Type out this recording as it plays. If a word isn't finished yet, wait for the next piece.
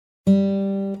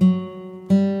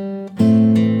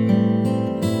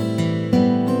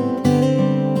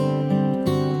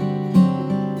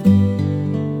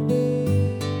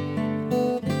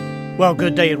Well,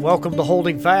 good day and welcome to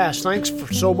Holding Fast. Thanks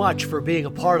so much for being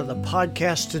a part of the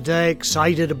podcast today.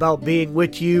 Excited about being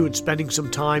with you and spending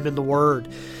some time in the Word.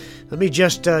 Let me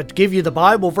just give you the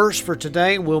Bible verse for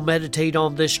today, and we'll meditate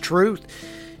on this truth.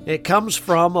 It comes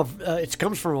from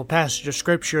a passage of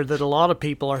Scripture that a lot of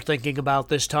people are thinking about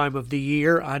this time of the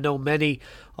year. I know many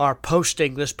are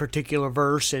posting this particular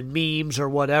verse in memes or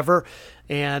whatever,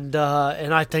 and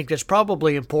I think that's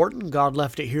probably important. God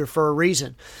left it here for a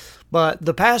reason. But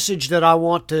the passage that I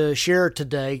want to share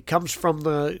today comes from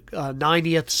the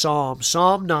 90th Psalm,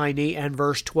 Psalm 90 and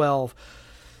verse 12.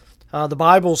 The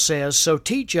Bible says, "So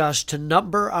teach us to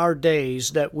number our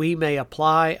days that we may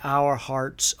apply our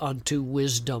hearts unto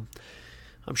wisdom."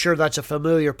 I'm sure that's a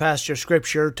familiar passage of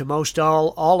Scripture to most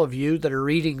all of you that are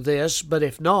reading this, but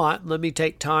if not, let me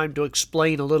take time to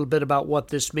explain a little bit about what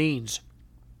this means.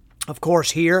 Of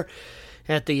course, here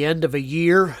at the end of a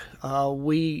year,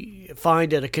 we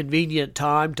find it a convenient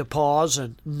time to pause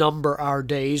and number our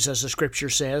days, as the Scripture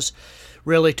says,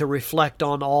 really to reflect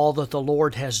on all that the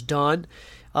Lord has done.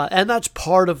 And that's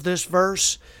part of this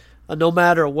verse. No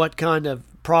matter what kind of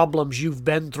problems you've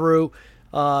been through,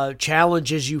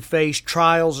 challenges you face,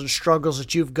 trials and struggles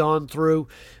that you've gone through,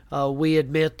 we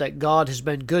admit that God has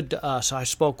been good to us. I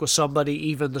spoke with somebody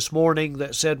even this morning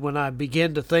that said, when I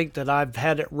begin to think that I've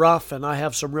had it rough and I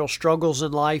have some real struggles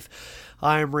in life,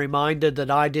 I am reminded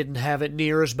that I didn't have it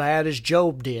near as bad as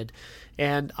Job did.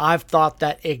 And I've thought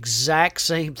that exact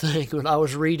same thing when I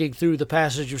was reading through the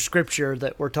passage of Scripture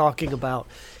that we're talking about.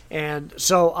 And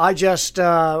so I just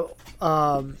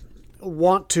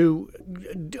want to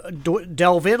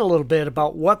delve in a little bit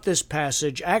about what this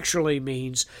passage actually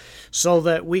means so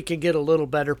that we can get a little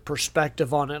better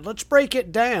perspective on it. Let's break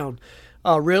it down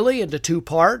really into two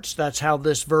parts. That's how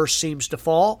this verse seems to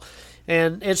fall.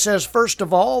 And it says, first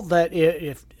of all, that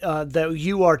that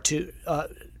you are to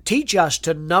teach us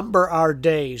to number our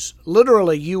days.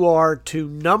 Literally, you are to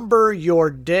number your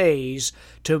days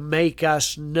to make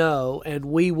us know, and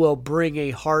we will bring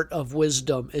a heart of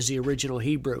wisdom, is the original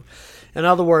Hebrew. In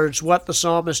other words, what the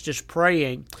psalmist is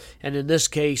praying, and in this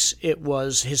case it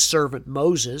was his servant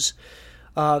Moses,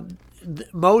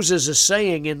 Moses is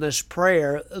saying in this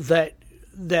prayer that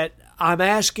I'm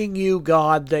asking you,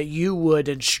 God, that you would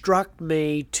instruct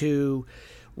me to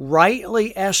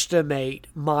rightly estimate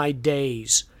my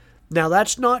days. Now,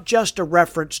 that's not just a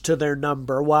reference to their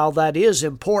number. While that is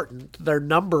important, their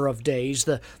number of days,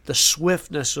 the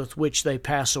swiftness with which they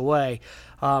pass away.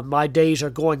 My days are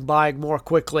going by more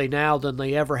quickly now than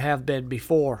they ever have been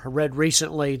before. I read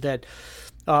recently that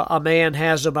a man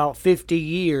has about 50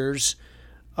 years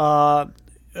of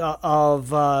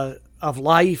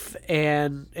life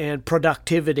and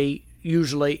productivity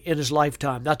usually in his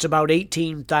lifetime. That's about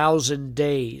 18,000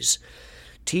 days.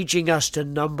 Teaching us to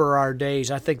number our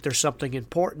days. I think there's something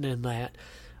important in that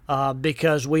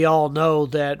because we all know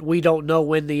that we don't know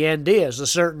when the end is. The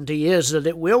certainty is that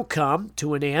it will come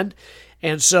to an end.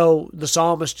 And so the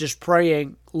psalmist is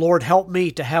praying, Lord, help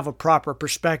me to have a proper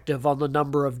perspective on the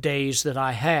number of days that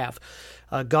I have.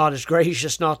 God is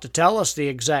gracious not to tell us the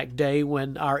exact day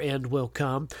when our end will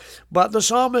come. But the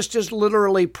psalmist is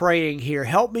literally praying here,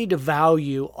 help me to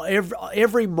value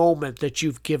every moment that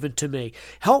you've given to me.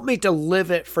 Help me to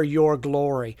live it for your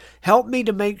glory. Help me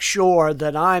to make sure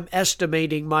that I'm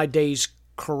estimating my days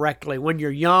correctly. When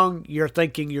you're young, you're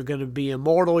thinking you're going to be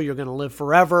immortal, you're going to live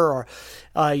forever,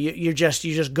 or you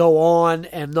just go on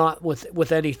and not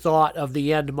with any thought of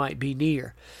the end might be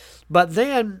near. But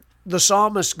then the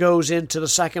psalmist goes into the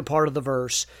second part of the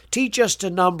verse. Teach us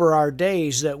to number our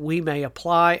days that we may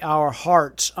apply our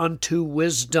hearts unto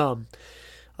wisdom.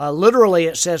 Literally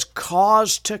it says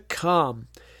cause to come.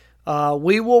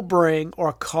 We will bring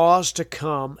or cause to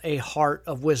come a heart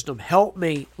of wisdom. Help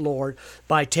me, Lord,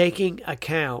 by taking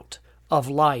account of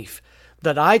life,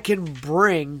 that I can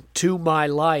bring to my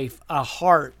life a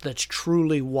heart that's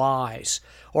truly wise,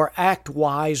 or act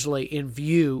wisely in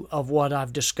view of what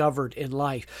I've discovered in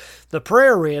life. The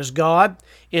prayer is, God,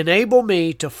 enable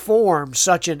me to form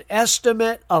such an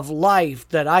estimate of life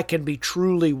that I can be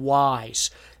truly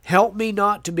wise. Help me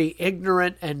not to be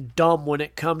ignorant and dumb when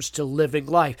it comes to living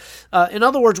life. In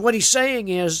other words, what he's saying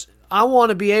is, I want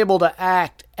to be able to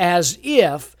act as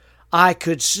if I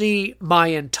could see my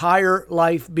entire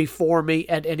life before me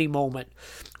at any moment.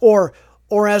 Or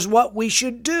as what we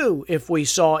should do if we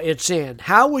saw its end.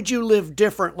 How would you live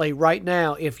differently right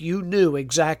now if you knew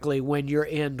exactly when your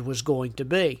end was going to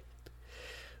be?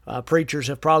 Preachers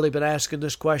have probably been asking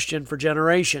this question for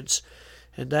generations.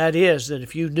 And that is that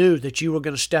if you knew that you were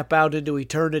going to step out into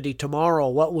eternity tomorrow,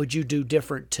 what would you do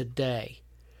different today?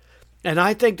 And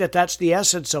I think that that's the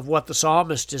essence of what the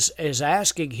psalmist is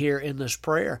asking here in this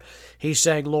prayer. He's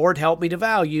saying, Lord, help me to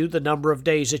value the number of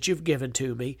days that you've given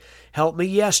to me. Help me,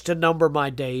 yes, to number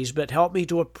my days, but help me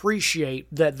to appreciate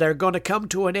that they're going to come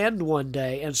to an end one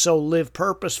day, and so live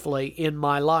purposefully in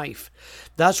my life.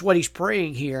 That's what he's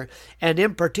praying here. And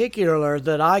in particular,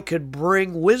 that I could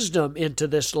bring wisdom into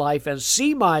this life and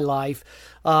see my life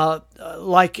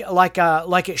like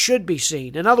it should be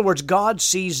seen. In other words, God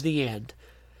sees the end.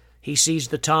 He sees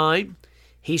the time,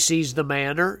 He sees the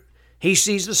manner, He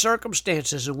sees the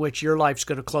circumstances in which your life's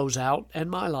going to close out and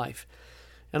my life.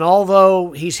 And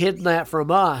although He's hidden that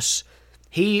from us,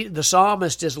 the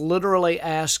psalmist is literally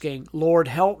asking, Lord,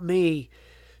 help me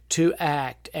to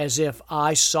act as if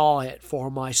I saw it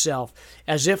for myself,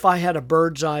 as if I had a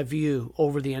bird's eye view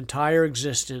over the entire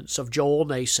existence of Joel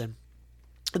Nason,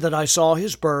 that I saw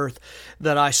his birth,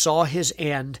 that I saw his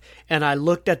end, and I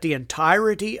looked at the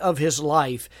entirety of his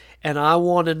life, and I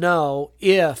want to know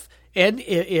if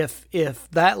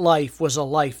that life was a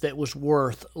life that was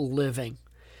worth living.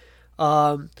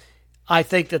 I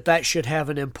think that should have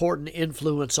an important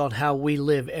influence on how we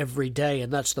live every day,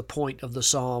 and that's the point of the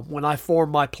psalm. When I form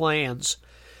my plans,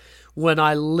 when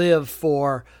I live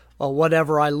for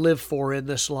whatever I live for in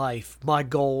this life, my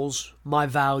goals, my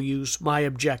values, my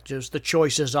objectives, the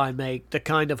choices I make, the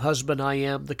kind of husband I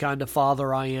am, the kind of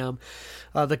father I am,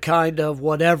 the kind of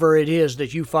whatever it is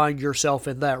that you find yourself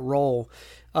in that role,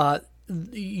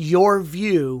 your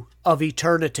view of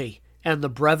eternity and the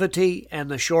brevity and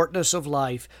the shortness of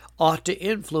life ought to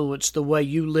influence the way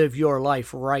you live your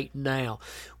life right now.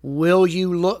 Will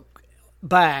you look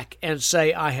back and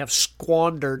say, I have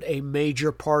squandered a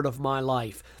major part of my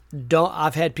life?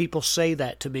 I've had people say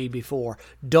that to me before.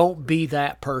 Don't be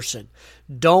that person.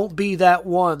 Don't be that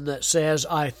one that says,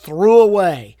 I threw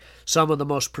away some of the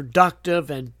most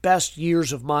productive and best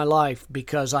years of my life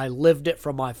because I lived it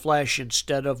from my flesh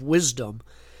instead of wisdom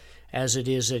as it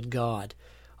is in God.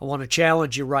 I want to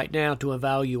challenge you right now to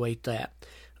evaluate that.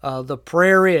 The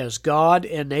prayer is, God,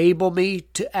 enable me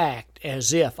to act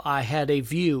as if I had a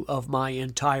view of my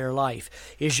entire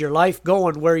life. Is your life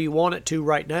going where you want it to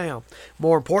right now?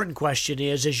 More important question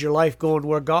is your life going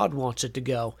where God wants it to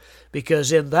go?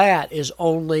 Because in that is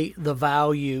only the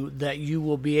value that you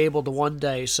will be able to one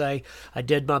day say, I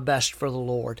did my best for the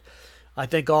Lord. I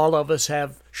think all of us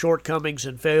have shortcomings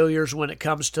and failures when it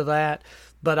comes to that,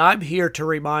 but I'm here to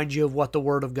remind you of what the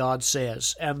Word of God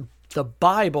says. And the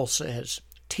Bible says,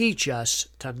 teach us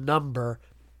to number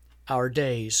our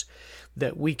days,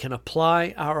 that we can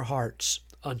apply our hearts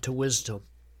unto wisdom.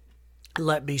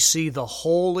 Let me see the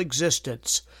whole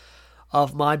existence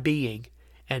of my being,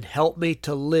 and help me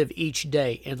to live each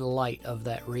day in light of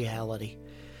that reality.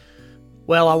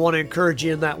 Well, I want to encourage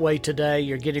you in that way today.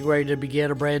 You're getting ready to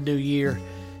begin a brand new year,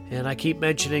 and I keep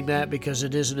mentioning that because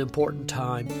it is an important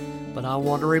time. But I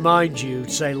want to remind you,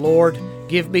 say, Lord,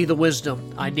 give me the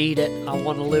wisdom. I need it. I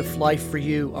want to live life for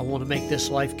you. I want to make this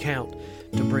life count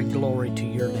to bring glory to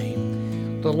your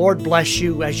name. The Lord bless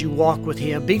you as you walk with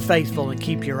Him. Be faithful and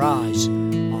keep your eyes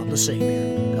on the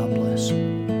Savior.